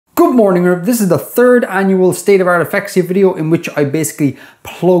Good morning, this is the third annual State of Artifexia video in which I basically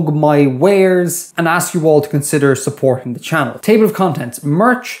plug my wares and ask you all to consider supporting the channel. Table of contents: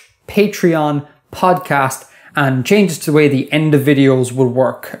 merch, Patreon, podcast, and changes to the way the end of videos will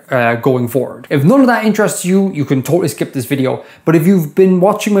work going forward. If none of that interests you, you can totally skip this video. But if you've been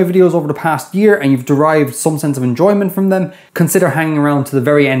watching my videos over the past year and you've derived some sense of enjoyment from them, consider hanging around to the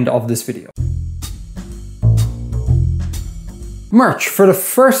very end of this video. Merch. For the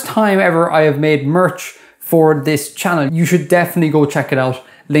first time ever, I have made merch for this channel. You should definitely go check it out.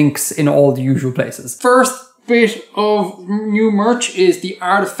 Links in all the usual places. First bit of new merch is the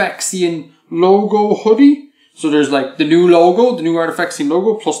Artifexian logo hoodie. So there's like the new logo, the new Artifexian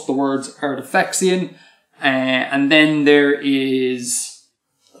logo, plus the words Artifexian. And then there is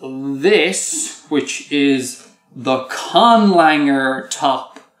this, which is the Conlanger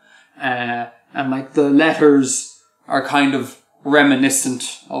top. And like the letters are kind of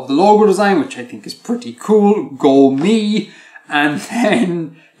reminiscent of the logo design, which I think is pretty cool. Go me. And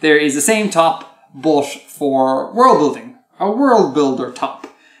then there is the same top, but for world building, a world builder top.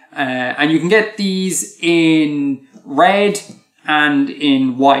 And you can get these in red and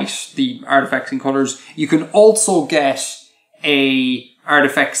in white, the Artifexian colors. You can also get a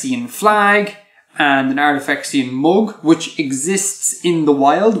Artifexian flag and an Artifexian mug, which exists in the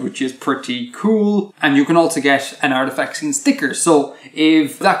wild, which is pretty cool. And you can also get an Artifexian sticker. So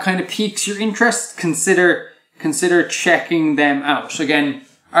if that kind of piques your interest, consider checking them out. Again,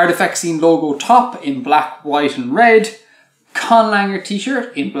 Artifexian logo top in black, white, and red. Conlanger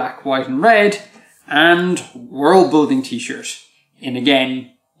t-shirt in black, white, and red. And world building t-shirt in,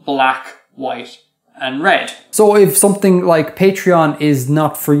 again, black, white, and red. So if something like Patreon is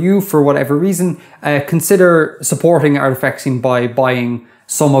not for you for whatever reason, consider supporting Artifexian by buying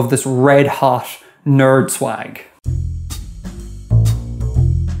some of this red hot nerd swag.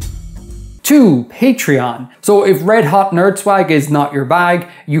 2. Patreon. So if red hot nerd swag is not your bag,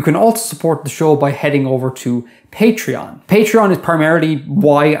 you can also support the show by heading over to Patreon. Patreon is primarily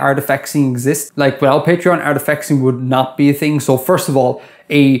why Artifexian exists. Like without Patreon, Artifexian would not be a thing. So first of all,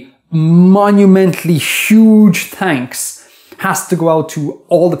 a monumentally huge thanks has to go out to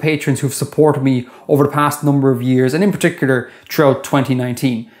all the patrons who've supported me over the past number of years, and in particular throughout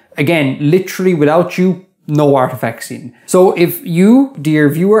 2019. Again, literally without you, no Artifexian. So if you, dear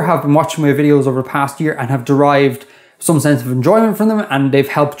viewer, have been watching my videos over the past year and have derived some sense of enjoyment from them and they've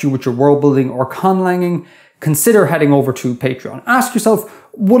helped you with your world building or conlanging, consider heading over to Patreon. Ask yourself,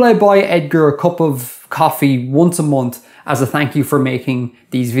 would I buy Edgar a cup of coffee once a month as a thank you for making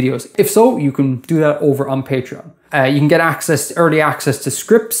these videos? If so, you can do that over on Patreon. You can get early access to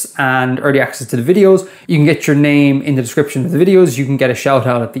scripts and early access to the videos. You can get your name in the description of the videos. You can get a shout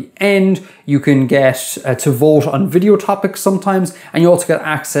out at the end. You can get to vote on video topics sometimes. And you also get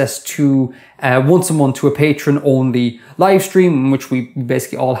access to once a month to a patron only live stream in which we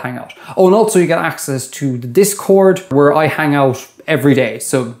basically all hang out. Oh, and also you get access to the Discord where I hang out every day.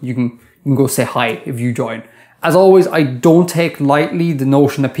 So you can go say hi if you join. As always, I don't take lightly the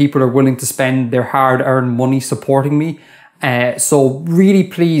notion that people are willing to spend their hard-earned money supporting me. So really,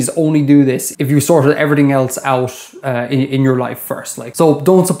 please only do this if you sorted everything else out in your life first. So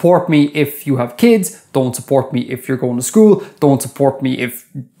don't support me if you have kids. Don't support me if you're going to school. Don't support me if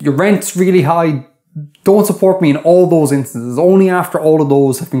your rent's really high. Don't support me in all those instances. Only after all of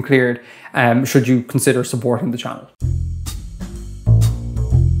those have been cleared should you consider supporting the channel.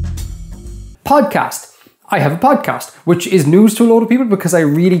 Podcast. I have a podcast, which is news to a lot of people because I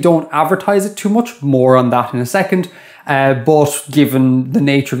really don't advertise it too much. More on that in a second. But given the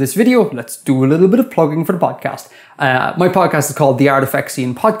nature of this video, let's do a little bit of plugging for the podcast. My podcast is called the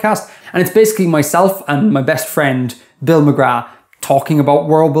Artifexian Podcast, and it's basically myself and my best friend, Bill McGrath, talking about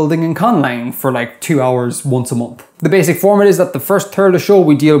world building and conlanging for like 2 hours once a month. The basic format is that the first third of the show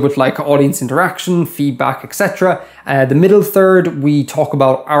we deal with like audience interaction, feedback, etc. The middle third we talk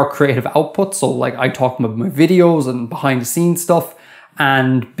about our creative output. So like I talk about my videos and behind the scenes stuff,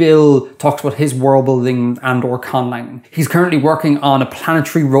 and Bill talks about his world building and or conlanging. He's currently working on a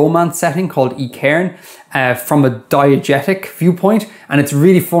planetary romance setting called Cairn from a diegetic viewpoint, and it's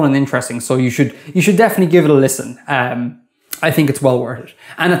really fun and interesting. So you should definitely give it a listen. I think it's well worth it.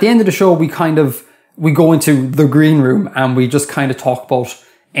 And at the end of the show, we go into the green room and we just kind of talk about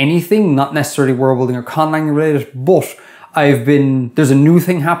anything, not necessarily world building or conlanging related, but there's a new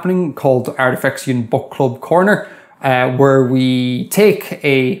thing happening called Artifexian Book Club Corner, where we take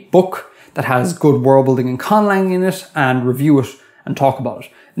a book that has good world building and conlanging in it and review it and talk about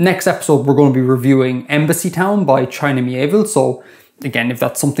it. Next episode, we're going to be reviewing Embassy Town by China Mieville. So again, if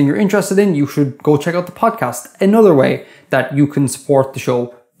that's something you're interested in, you should go check out the podcast. Another way that you can support the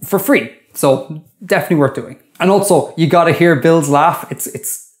show for free. So definitely worth doing. And also, you gotta hear Bill's laugh.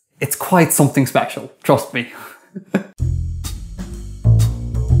 It's quite something special, trust me.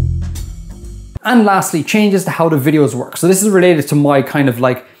 And lastly, changes to how the videos work. So this is related to my kind of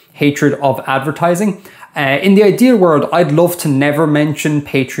like hatred of advertising. In the ideal world, I'd love to never mention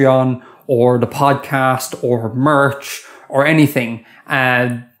Patreon or the podcast or merch or anything.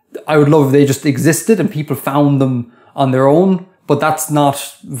 I would love if they just existed and people found them on their own, but that's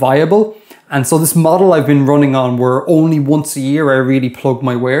not viable. And so this model I've been running on, where only once a year I really plug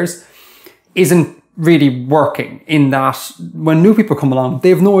my wares, isn't really working, in that when new people come along, they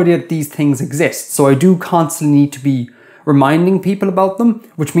have no idea that these things exist. So I do constantly need to be reminding people about them,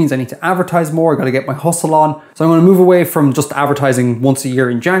 which means I need to advertise more. I got to get my hustle on. So I'm going to move away from just advertising once a year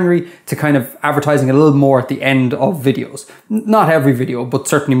in January to kind of advertising a little more at the end of videos. Not every video, but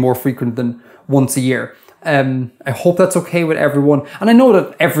certainly more frequent than once a year. I hope that's okay with everyone. And I know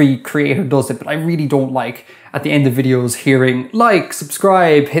that every creator does it, but I really don't like at the end of videos hearing like,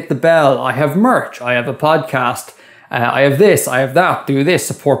 subscribe, hit the bell, I have merch, I have a podcast, I have this, I have that, do this,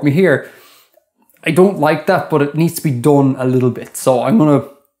 support me here. I don't like that, but it needs to be done a little bit. So I'm going to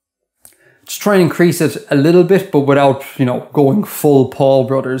just try and increase it a little bit, but without, you know, going full Paul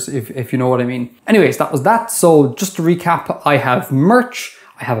Brothers, if you know what I mean. Anyways, that was that. So just to recap, I have merch,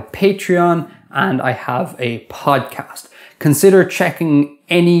 I have a Patreon, and I have a podcast. Consider checking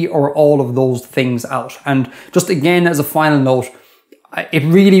any or all of those things out. And just again, as a final note, it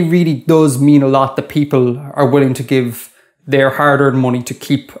really, really does mean a lot that people are willing to give their hard-earned money to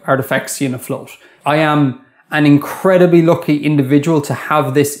keep Artifactsian afloat. I am an incredibly lucky individual to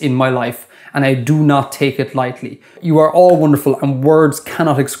have this in my life, and I do not take it lightly. You are all wonderful, and words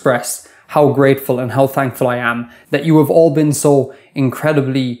cannot express how grateful and how thankful I am that you have all been so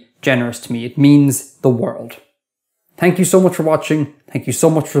incredibly generous to me. It means the world. Thank you so much for watching. Thank you so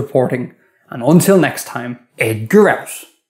much for supporting. And until next time, Edgar out.